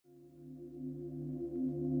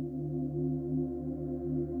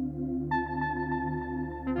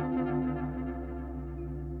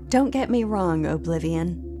Don't Get Me Wrong,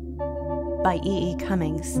 Oblivion by E.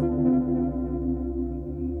 Cummings.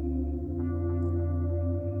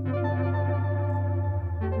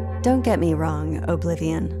 Don't get me wrong,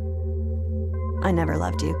 Oblivion. I never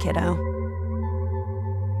loved you, kiddo.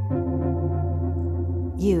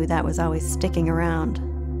 You that was always sticking around,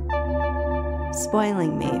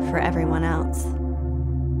 spoiling me for everyone else,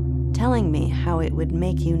 telling me how it would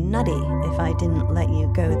make you nutty if I didn't let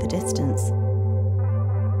you go the distance.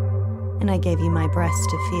 And I gave you my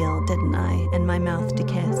breast to feel, didn't I, and my mouth to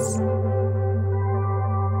kiss.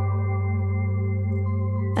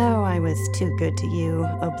 Oh, I was too good to you,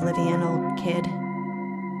 Oblivion, old kid.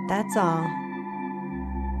 That's all.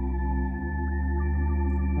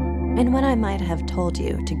 And when I might have told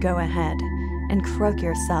you to go ahead and croak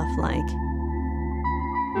yourself like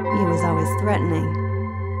you was always threatening,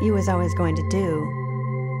 you was always going to do.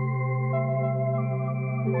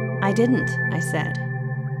 I didn't, I said.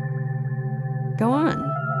 Go on,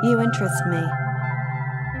 you interest me.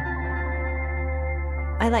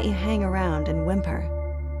 I let you hang around and whimper,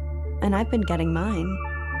 and I've been getting mine.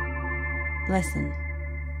 Listen.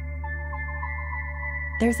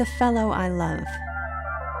 There's a fellow I love,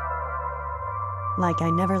 like I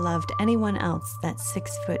never loved anyone else that's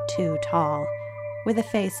 6'2" tall, with a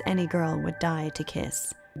face any girl would die to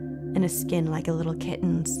kiss, and a skin like a little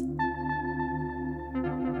kitten's.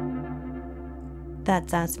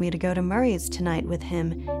 That's asked me to go to Murray's tonight with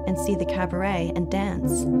him and see the cabaret and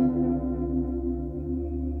dance.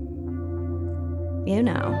 You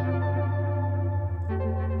know.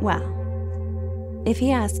 Well, if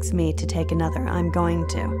he asks me to take another, I'm going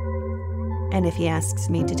to. And if he asks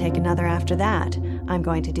me to take another after that, I'm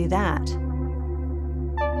going to do that.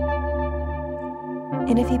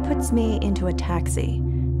 And if he puts me into a taxi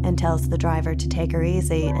and tells the driver to take her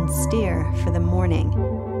easy and steer for the morning,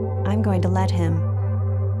 I'm going to let him.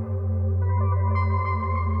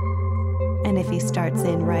 And if he starts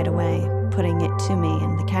in right away, putting it to me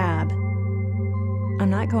in the cab, I'm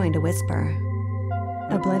not going to whisper.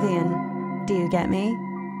 Oblivion, do you get me?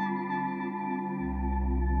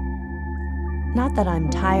 Not that I'm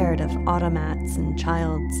tired of automats and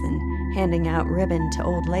childs and handing out ribbon to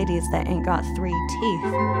old ladies that ain't got 3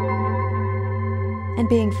 teeth, and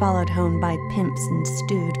being followed home by pimps and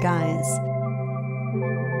stewed guys,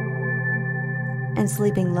 and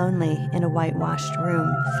sleeping lonely in a whitewashed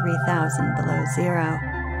room 3,000 below zero.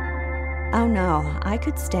 Oh no, I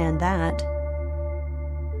could stand that.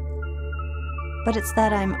 But it's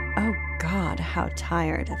that I'm, oh God, how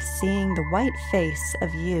tired of seeing the white face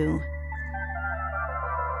of you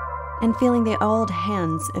and feeling the old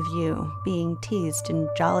hands of you being teased and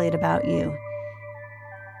jollied about you,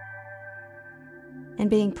 and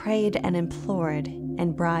being prayed and implored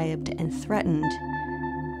and bribed and threatened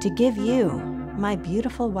to give you my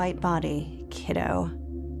beautiful white body, kiddo.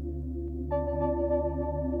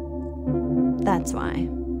 That's why.